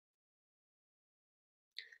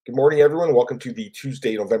Good morning, everyone. Welcome to the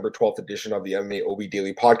Tuesday, November 12th edition of the MMA OB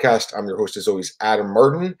Daily Podcast. I'm your host, as always, Adam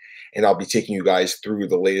Martin, and I'll be taking you guys through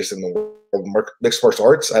the latest in the world of mixed martial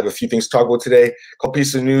arts. I have a few things to talk about today. A couple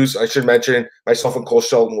pieces of news. I should mention myself and Cole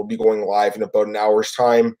Shelton will be going live in about an hour's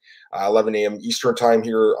time, 11 a.m. Eastern time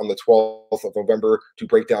here on the 12th of November to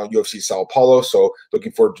break down UFC Sao Paulo. So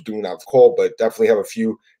looking forward to doing that with Cole, but definitely have a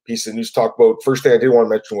few pieces of news to talk about. First thing I did want to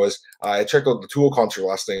mention was I checked out the Tool concert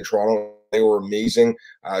last night in Toronto. They were amazing.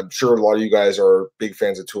 I'm sure a lot of you guys are big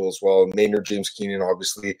fans of Tool as well. Maynard James Keenan,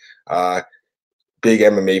 obviously, big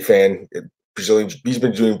MMA fan. Brazilian, he's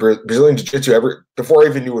been doing Brazilian Jiu-Jitsu ever before I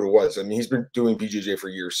even knew what it was. I mean, he's been doing BJJ for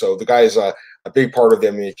years. So the guy is a big part of the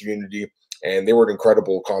MMA community, and they were an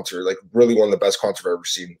incredible concert, like really one of the best concerts I've ever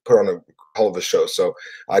seen. Put on a hell of a show. So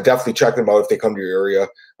definitely check them out if they come to your area.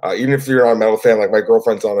 Even if you're not a metal fan, like my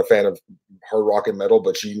girlfriend's not a fan of hard rock and metal,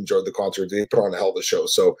 but she enjoyed the concert. They put on a hell of a show.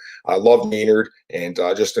 So I love Maynard, and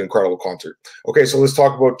just an incredible concert. Okay, so let's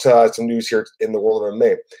talk about some news here in the world of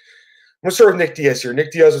MMA. I'm going to start with Nick Diaz here.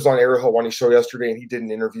 Nick Diaz was on Ariel Helwani's show yesterday, and he did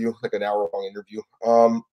an interview, like an hour-long interview.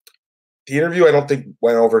 The interview, I don't think,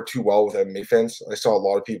 went over too well with MMA fans. I saw a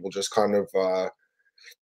lot of people just kind of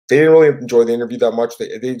they didn't really enjoy the interview that much.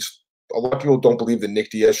 A lot of people don't believe that Nick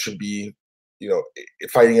Diaz should be,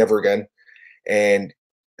 fighting ever again, and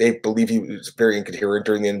they believe he was very incoherent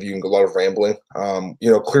during the interview and a lot of rambling.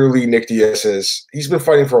 Clearly Nick Diaz he's been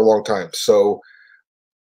fighting for a long time, so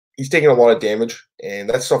he's taking a lot of damage, and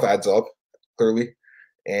that stuff adds up clearly.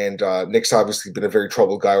 And Nick's obviously been a very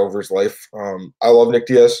troubled guy over his life. I love Nick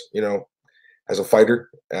Diaz, as a fighter.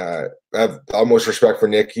 I have utmost respect for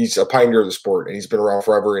Nick. He's a pioneer of the sport, and he's been around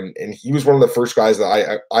forever. And he was one of the first guys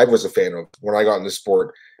that I was a fan of when I got in the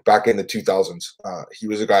sport back in the 2000s. He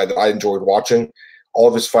was a guy that I enjoyed watching. All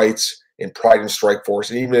of his fights in Pride and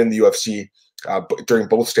Strikeforce, and even in the UFC, during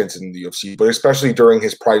both stints in the UFC, but especially during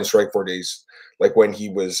his Pride and Strikeforce days, like when he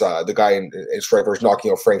was the guy in Strikeforce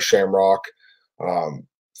knocking out Frank Shamrock,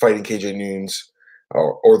 fighting KJ Nunes,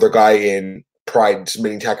 or the guy in Pride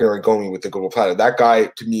submitting Takanori Gomi with the gold platter. That guy,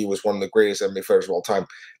 to me, was one of the greatest MMA fighters of all time.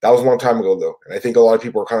 That was a long time ago, though, and I think a lot of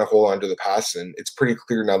people are kind of holding on to the past, and it's pretty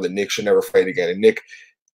clear now that Nick should never fight again. And Nick,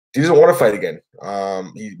 he doesn't want to fight again.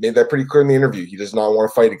 He made that pretty clear in the interview. He does not want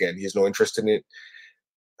to fight again. He has no interest in it.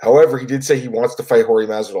 However, he did say he wants to fight Jorge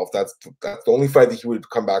Masvidal. That's the only fight that he would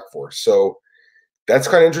come back for. So that's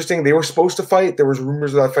kind of interesting. They were supposed to fight. There was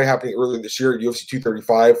rumors of that fight happening earlier this year at UFC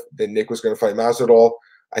 235. That Nick was going to fight Masvidal.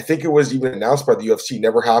 I think it was even announced by the UFC.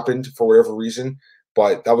 Never happened for whatever reason.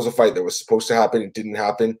 But that was a fight that was supposed to happen. It didn't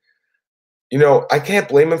happen. I can't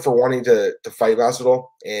blame him for wanting to fight Masvidal,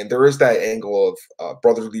 and there is that angle of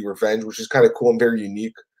brotherly revenge, which is kind of cool and very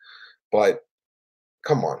unique. But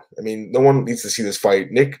come on, I mean, no one needs to see this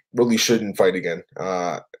fight. Nick really shouldn't fight again.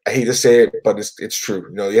 I hate to say it, but it's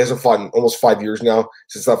true. He hasn't fought in almost 5 years now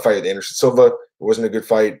since that fight with Anderson Silva. It wasn't a good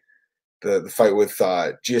fight. The fight with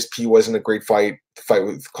GSP wasn't a great fight. The fight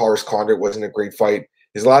with Carlos Condit wasn't a great fight.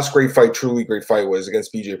 His last great fight, truly great fight, was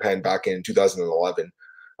against BJ Penn back in 2011.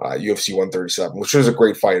 UFC 137, which was a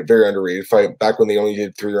great fight, a very underrated fight back when they only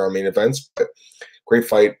did 3-round main events. But great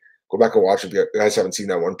fight. Go back and watch it if you guys haven't seen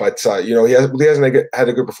that one. But he hasn't had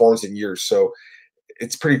a good performance in years, so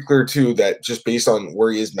it's pretty clear too that just based on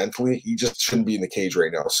where he is mentally, he just shouldn't be in the cage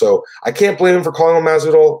right now. So I can't blame him for calling him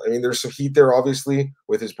Masvidal. I mean, there's some heat there, obviously,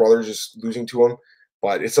 with his brother just losing to him.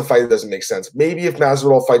 But it's a fight that doesn't make sense. Maybe if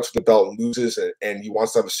Masvidal fights for the belt and loses, and he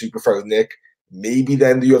wants to have a super fight with Nick, maybe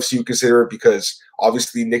then the UFC would consider it, because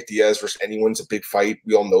obviously Nick Diaz versus anyone's a big fight.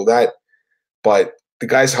 We all know that. But the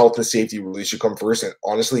guy's health and safety really should come first. And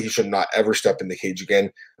honestly, he should not ever step in the cage again,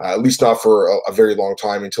 at least not for a very long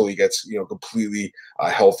time, until he gets completely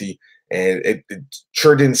healthy. And it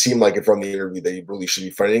sure didn't seem like it from the interview that he really should be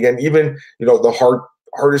fighting again. Even the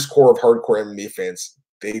hardest core of hardcore MMA fans,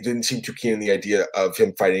 they didn't seem too keen on the idea of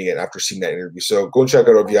him fighting again after seeing that interview. So go and check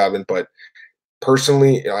it out if you haven't. But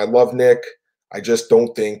personally, I love Nick. I just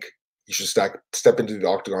don't think he should step into the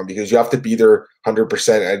octagon, because you have to be there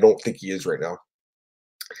 100%. I don't think he is right now.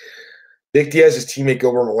 Nick Diaz's teammate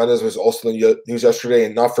Gilbert Melendez was also in the news yesterday,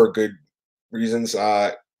 and not for good reasons.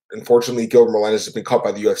 Unfortunately, Gilbert Melendez has been cut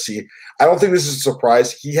by the UFC. I don't think this is a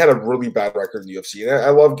surprise. He had a really bad record in the UFC, and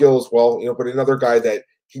I love Gil as well. But another guy that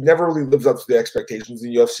he never really lives up to the expectations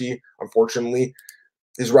in the UFC. Unfortunately,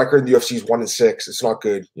 his record in the UFC is 1-6. It's not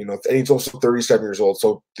good, and he's also 37 years old.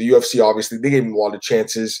 So the UFC, obviously, they gave him a lot of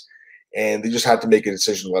chances, and they just had to make a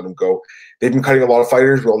decision to let him go. They've been cutting a lot of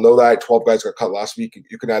fighters. We all know that. 12 guys got cut last week.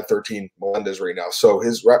 You can add 13 Melendez right now. So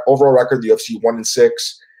his overall record, the UFC, 1-6.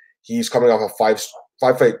 He's coming off a five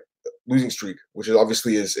fight losing streak, which is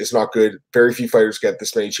obviously is not good. Very few fighters get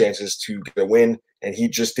this many chances to get a win, and he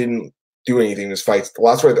just didn't do anything in his fights. The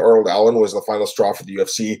last fight with Arnold Allen was the final straw for the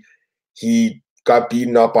UFC. He got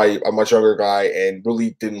beaten up by a much younger guy and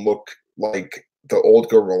really didn't look like the old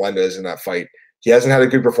Gilbert Melendez in that fight. He hasn't had a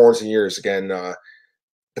good performance in years. Again,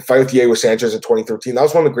 the fight with Diego Sanchez in 2013, that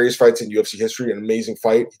was one of the greatest fights in UFC history, an amazing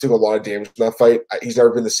fight. He took a lot of damage in that fight. He's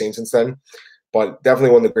never been the same since then, but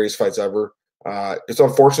definitely one of the greatest fights ever. It's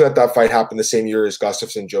unfortunate that fight happened the same year as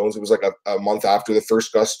Gustafsson-Jones. It was like a month after the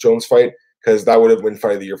first Gus Jones fight, because that would have been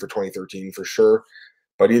fight of the year for 2013 for sure.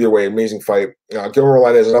 But either way, amazing fight. Gilbert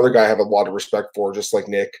Melendez is another guy I have a lot of respect for, just like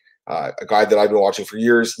Nick, a guy that I've been watching for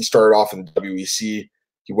years. He started off in the WEC.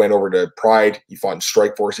 He went over to Pride. He fought in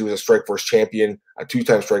Strikeforce. He was a Strikeforce champion, a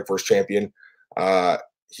two-time Strikeforce champion.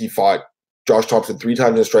 He fought Josh Thompson 3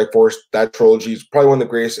 times in Strikeforce. That trilogy is probably one of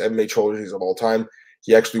the greatest MMA trilogies of all time.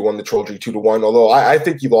 He actually won the trilogy 2-1, although I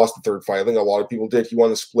think he lost the third fight. I think a lot of people did. He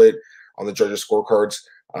won the split on the judges' scorecards.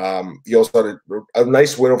 He also had a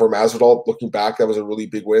nice win over Masvidal. Looking back, that was a really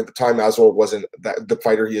big win. At the time, Masvidal wasn't the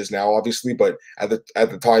fighter he is now, obviously, but at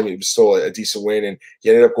the time, it was still a decent win. And he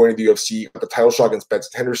ended up going to the UFC, got the title shot against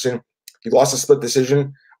Benson Henderson. He lost a split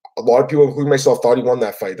decision. A lot of people, including myself, thought he won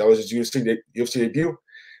that fight. That was his UFC debut.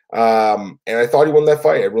 And I thought he won that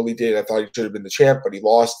fight. I really did. I thought he should have been the champ, but he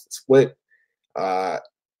lost, split.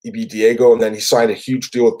 He beat Diego, and then he signed a huge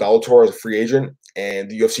deal with Bellator as a free agent, and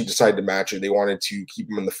the UFC decided to match it. They wanted to keep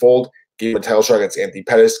him in the fold, gave him a title shot against Anthony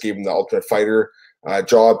Pettis, gave him the Ultimate Fighter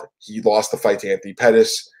job. He lost the fight to Anthony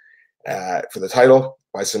Pettis for the title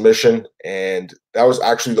by submission, and that was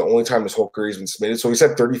actually the only time his whole career has been submitted. So he's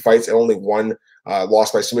had 30 fights and only one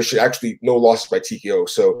loss by submission. Actually, no losses by TKO.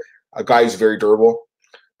 So a guy who's very durable.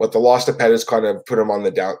 But the loss to Pettis kind of put him on the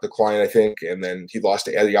decline, I think. And then he lost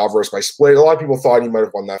to Eddie Alvarez by split. A lot of people thought he might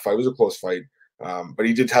have won that fight. It was a close fight. But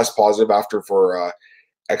he did test positive after for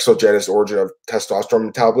exogenous origin of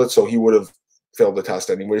testosterone tablets. So he would have failed the test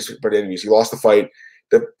anyways. But anyways, he lost the fight.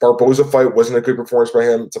 The Barboza fight wasn't a good performance by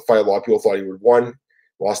him. It's a fight a lot of people thought he would have won.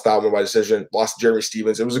 Lost that one by decision. Lost to Jeremy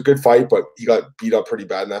Stevens. It was a good fight, but he got beat up pretty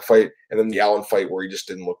bad in that fight. And then the Allen fight where he just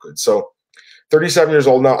didn't look good. So 37 years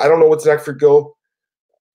old now. I don't know what's next for Gil.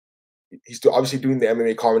 He's obviously doing the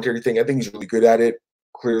MMA commentary thing. I think he's really good at it.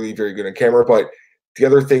 Clearly very good on camera. But the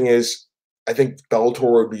other thing is, I think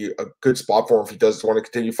Bellator would be a good spot for him if he does want to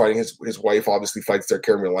continue fighting. His wife obviously fights there,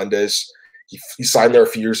 Karen Melendez. He signed there a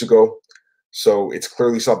few years ago. So it's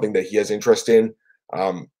clearly something that he has interest in.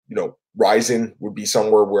 Rizin would be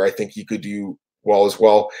somewhere where I think he could do well as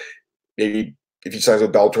well. Maybe if he signs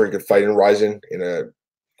with Bellator, he could fight in Rizin in a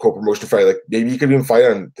co-promotion fight. Like maybe he could even fight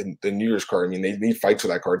on the New Year's card. I mean, they need fights for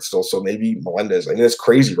that card still. So maybe Melendez. I mean, it's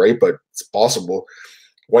crazy, right? But it's possible.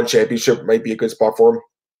 One championship might be a good spot for him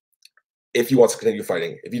if he wants to continue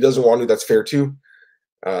fighting. If he doesn't want to, that's fair too.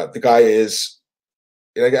 The guy is,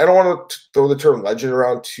 and I don't want to throw the term legend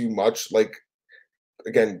around too much. Like,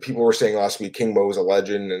 again, people were saying last week King Mo is a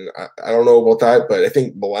legend, and I don't know about that, but I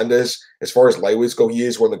think Melendez, as far as lightweights go, he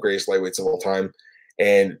is one of the greatest lightweights of all time.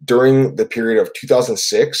 And during the period of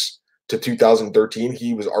 2006 to 2013,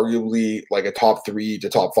 he was arguably like a top 3 to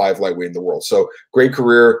top 5 lightweight in the world. So great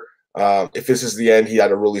career. If this is the end, he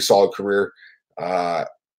had a really solid career.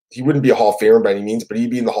 He wouldn't be a Hall of Famer by any means, but he'd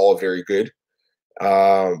be in the Hall of Very Good.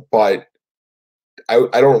 But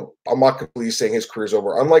I'm not completely saying his career's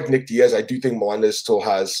over. Unlike Nick Diaz, I do think Melendez still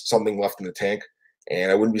has something left in the tank,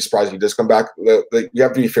 and I wouldn't be surprised if he does come back. You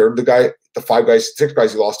have to be fair to the guy. The 6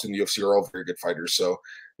 guys he lost to in the UFC are all very good fighters, so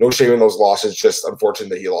no shame in those losses. Just unfortunate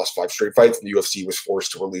that he lost 5 straight fights, and the UFC was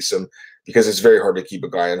forced to release him because it's very hard to keep a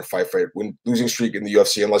guy on a 5-fight losing streak in the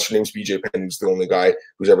UFC unless your name's BJ Penn, who's the only guy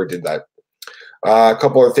who's ever did that. A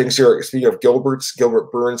couple other things here. Speaking of Gilbert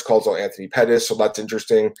Burns calls out Anthony Pettis, so that's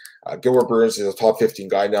interesting. Gilbert Burns is a top 15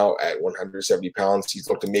 guy now at 170 pounds. He's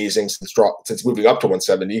looked amazing since moving up to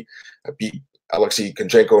 170. Beat Alexei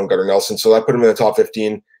Konchenko and Gunnar Nelson, so that put him in the top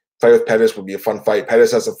 15. Fight with Pettis would be a fun fight.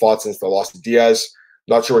 Pettis hasn't fought since the loss to Diaz.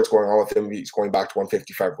 Not sure what's going on with him. He's going back to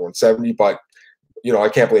 155 or 170, but I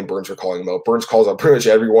can't blame Burns for calling him out. Burns calls out pretty much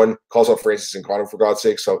everyone, calls out Francis Ngannou for God's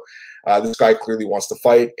sake. So this guy clearly wants to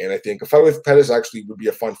fight, and I think a fight with Pettis actually would be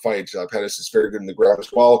a fun fight. Pettis is very good in the ground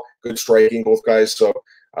as well, good striking, both guys. So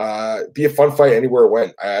be a fun fight anywhere it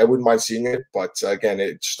went. I wouldn't mind seeing it, but again,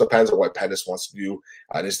 it just depends on what Pettis wants to do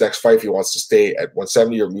in his next fight. If he wants to stay at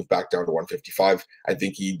 170 or move back down to 155, I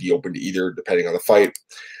think he'd be open to either, depending on the fight.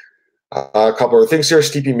 A couple of things here.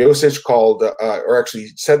 Stipe Miocic called, or actually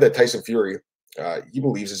said that Tyson Fury, he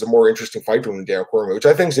believes is a more interesting fight to him than Daniel Cormier, which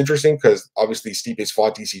I think is interesting because obviously Stipe's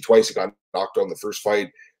fought DC twice. He got knocked out in the first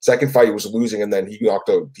fight. Second fight, he was losing, and then he knocked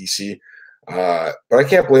out DC. But I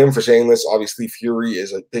can't blame him for saying this. Obviously, Fury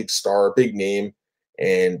is a big star, big name,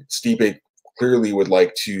 and Stipe clearly would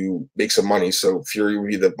like to make some money. So Fury would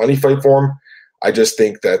be the money fight for him. I just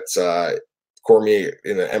think that Cormier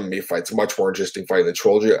in an MMA fight is a much more interesting fight than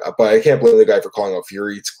Trilogy. But I can't blame the guy for calling out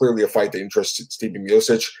Fury. It's clearly a fight that interested Stipe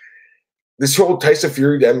Miocic. This whole Tyson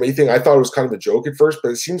Fury to MMA thing, I thought it was kind of a joke at first, but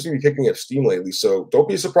it seems to be picking up steam lately. So don't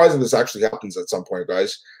be surprised if this actually happens at some point,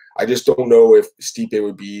 guys. I just don't know if Stipe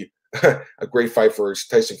would be a great fight for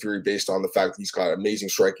Tyson Fury based on the fact that he's got amazing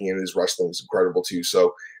striking and his wrestling is incredible too.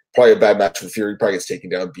 So probably a bad match for Fury. Probably gets taken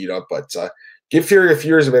down, beat up. But give Fury a few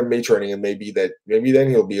years of MMA training, and maybe then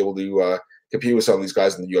he'll be able to compete with some of these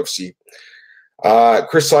guys in the UFC.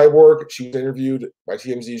 Chris Cyborg, she was interviewed by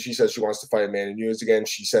TMZ. She says she wants to fight Amanda Nunes again.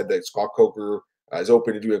 She said that Scott Coker is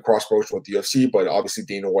open to doing a cross promotion with the UFC, but obviously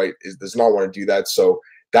Dana White does not want to do that. So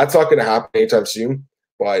that's not going to happen anytime soon.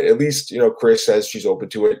 But at least, Chris says she's open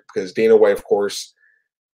to it because Dana White, of course,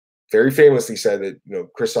 very famously said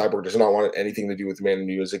that, Chris Cyborg does not want anything to do with Amanda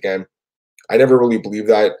Nunes again. I never really believed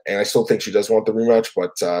that, and I still think she does want the rematch.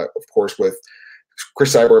 But, of course, with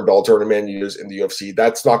Chris Cyborg and Bellator and Amanda Nunes in the UFC,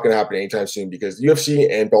 that's not going to happen anytime soon because the UFC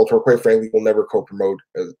and Bellator, quite frankly, will never co-promote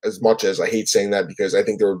as much as I hate saying that because I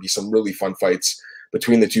think there would be some really fun fights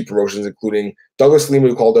between the two promotions, including Douglas Lima,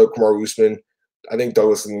 who called out Kamaru Usman. I think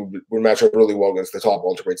Douglas would match up really well against the top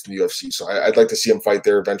welterweights in the UFC. So I'd like to see him fight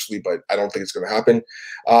there eventually, but I don't think it's going to happen.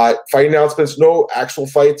 Fight announcements, no actual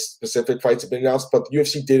fights, specific fights have been announced, but the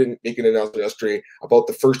UFC did make an announcement yesterday about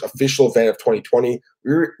the first official event of 2020.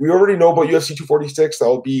 We already know about UFC 246. That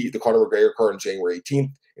will be the Conor McGregor card on January 18th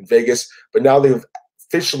in Vegas, but now they've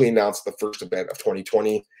officially announced the first event of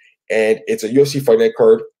 2020, and it's a UFC Fight Night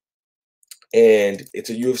card, and it's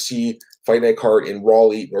a UFC Fight Night card in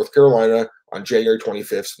Raleigh, North Carolina, on January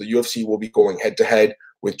 25th. So the UFC will be going head-to-head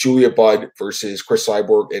with Julia Budd versus Chris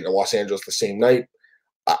Cyborg in Los Angeles the same night.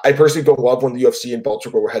 I personally don't love when the UFC and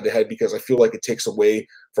Bellator go head-to-head because I feel like it takes away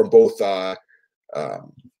from both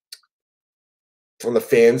from the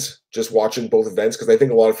fans just watching both events because I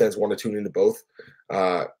think a lot of fans want to tune into both.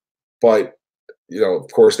 But,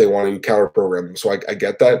 of course, they want to counter-program them. So I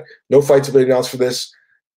get that. No fights have been announced for this.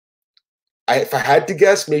 If I had to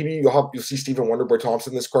guess, maybe you'll see Stephen Wonderboy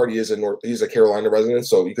Thompson in this card. He's a Carolina resident,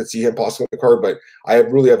 so you could see him possibly in the card. But I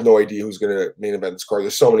really have no idea who's going to main event this card.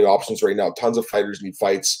 There's so many options right now. Tons of fighters need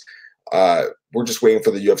fights. We're just waiting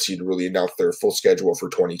for the UFC to really announce their full schedule for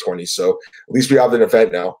 2020. So at least we have an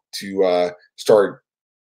event now to start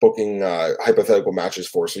booking hypothetical matches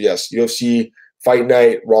for. So yes, UFC Fight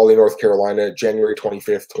Night, Raleigh, North Carolina, January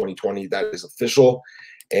 25th, 2020. That is official.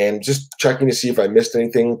 And just checking to see if I missed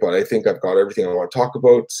anything, but I think I've got everything I want to talk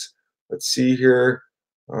about. Let's see here.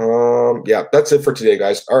 Yeah, that's it for today,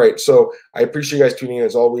 guys. All right, so I appreciate you guys tuning in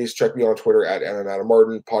as always. Check me on Twitter at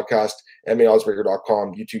MMAdamMartin, podcast,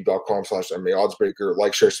 MMAOddsbreaker.com, youtube.com/MMAOddsbreaker.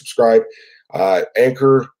 Like, share, subscribe.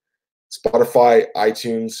 Anchor, Spotify,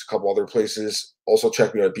 iTunes, a couple other places. Also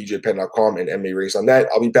check me out at bjpenn.com and MMA Race on that.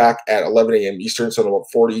 I'll be back at 11 a.m. Eastern, so in about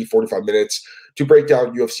 45 minutes to break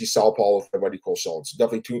down UFC Southpaw with my buddy Cole Sheldon. So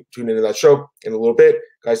definitely tune into that show in a little bit.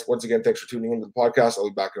 Guys, once again, thanks for tuning into the podcast. I'll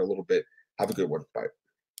be back in a little bit. Have a good one. Bye.